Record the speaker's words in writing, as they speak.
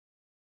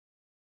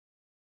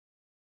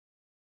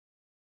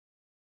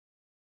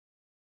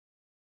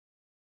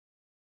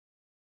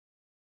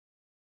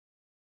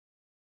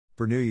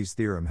Bernoulli's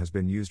theorem has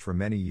been used for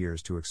many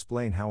years to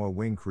explain how a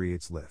wing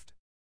creates lift.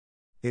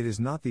 It is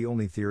not the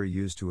only theory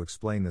used to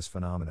explain this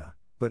phenomena,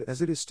 but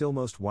as it is still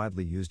most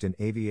widely used in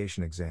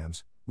aviation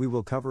exams, we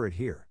will cover it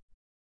here.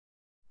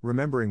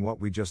 Remembering what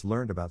we just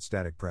learned about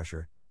static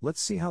pressure,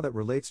 let's see how that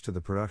relates to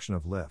the production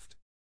of lift.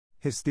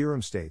 His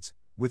theorem states,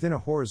 within a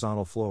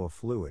horizontal flow of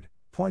fluid,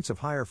 points of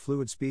higher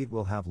fluid speed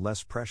will have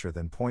less pressure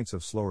than points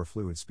of slower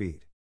fluid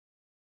speed.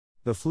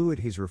 The fluid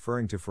he's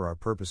referring to for our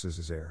purposes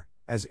is air,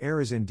 as air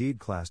is indeed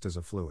classed as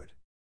a fluid.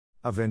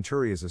 A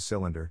venturi is a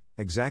cylinder,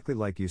 exactly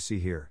like you see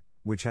here,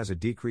 which has a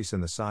decrease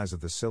in the size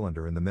of the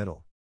cylinder in the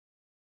middle.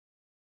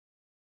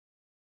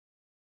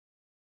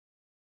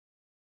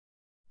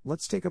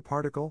 Let's take a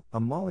particle, a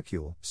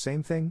molecule,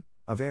 same thing,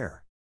 of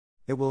air.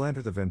 It will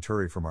enter the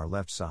venturi from our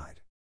left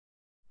side.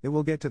 It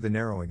will get to the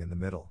narrowing in the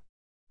middle.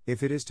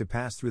 If it is to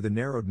pass through the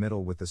narrowed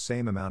middle with the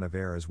same amount of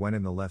air as when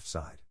in the left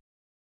side,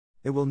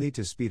 it will need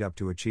to speed up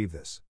to achieve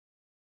this.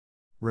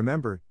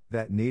 Remember,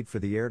 that need for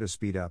the air to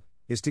speed up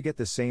is to get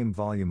the same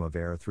volume of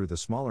air through the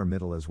smaller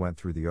middle as went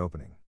through the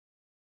opening.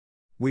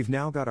 We've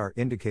now got our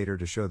indicator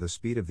to show the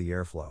speed of the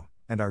airflow,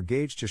 and our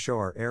gauge to show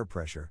our air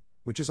pressure,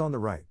 which is on the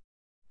right.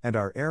 And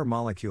our air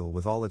molecule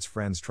with all its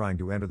friends trying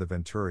to enter the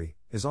venturi,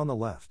 is on the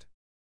left.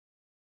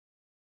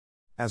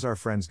 As our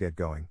friends get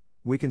going,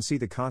 we can see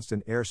the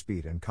constant air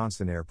speed and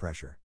constant air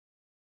pressure.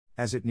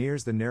 As it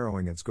nears the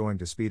narrowing, it's going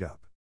to speed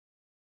up.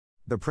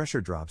 The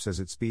pressure drops as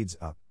it speeds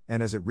up,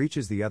 and as it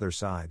reaches the other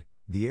side,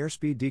 the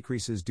airspeed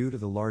decreases due to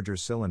the larger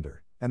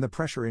cylinder, and the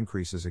pressure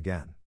increases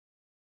again.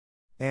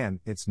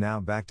 And it's now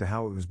back to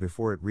how it was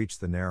before it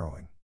reached the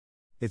narrowing.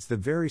 It's the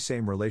very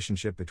same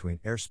relationship between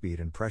airspeed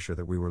and pressure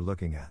that we were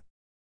looking at.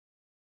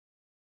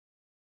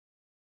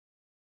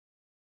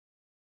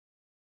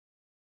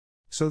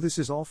 So this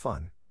is all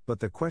fun, but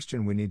the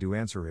question we need to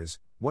answer is,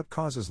 what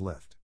causes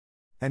lift?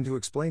 And to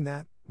explain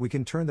that, we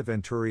can turn the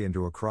venturi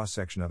into a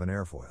cross-section of an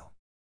airfoil.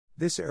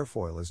 This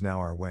airfoil is now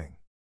our wing.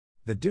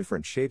 The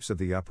different shapes of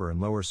the upper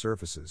and lower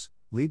surfaces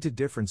lead to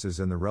differences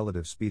in the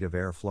relative speed of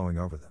air flowing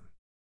over them.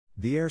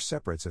 The air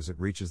separates as it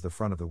reaches the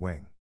front of the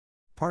wing.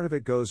 Part of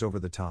it goes over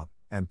the top,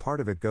 and part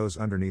of it goes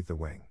underneath the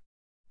wing.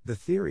 The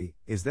theory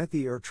is that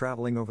the air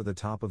traveling over the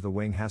top of the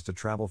wing has to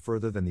travel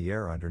further than the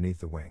air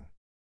underneath the wing.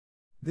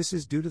 This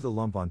is due to the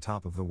lump on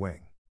top of the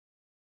wing.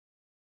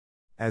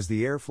 As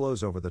the air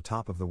flows over the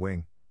top of the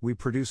wing, we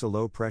produce a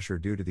low pressure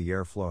due to the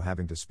airflow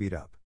having to speed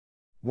up.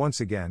 Once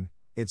again,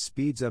 it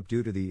speeds up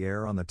due to the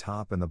air on the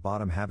top and the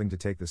bottom having to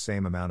take the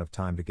same amount of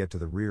time to get to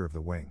the rear of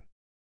the wing.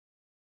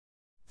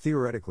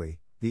 Theoretically,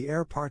 the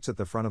air parts at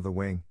the front of the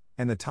wing,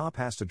 and the top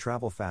has to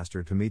travel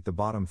faster to meet the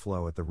bottom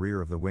flow at the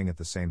rear of the wing at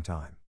the same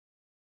time.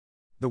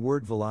 The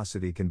word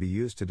velocity can be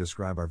used to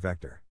describe our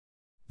vector.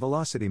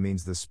 Velocity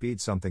means the speed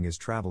something is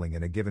traveling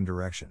in a given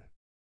direction.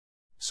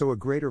 So a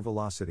greater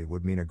velocity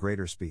would mean a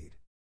greater speed.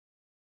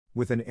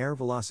 With an air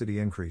velocity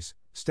increase,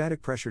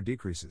 static pressure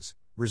decreases,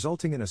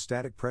 resulting in a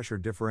static pressure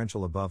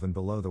differential above and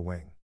below the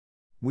wing.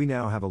 We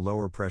now have a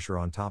lower pressure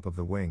on top of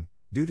the wing,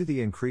 due to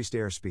the increased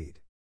air speed.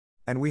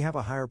 And we have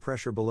a higher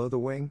pressure below the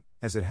wing,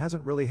 as it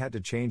hasn't really had to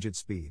change its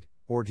speed,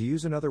 or to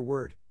use another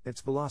word,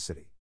 its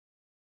velocity.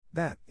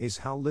 That is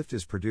how lift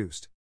is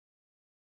produced.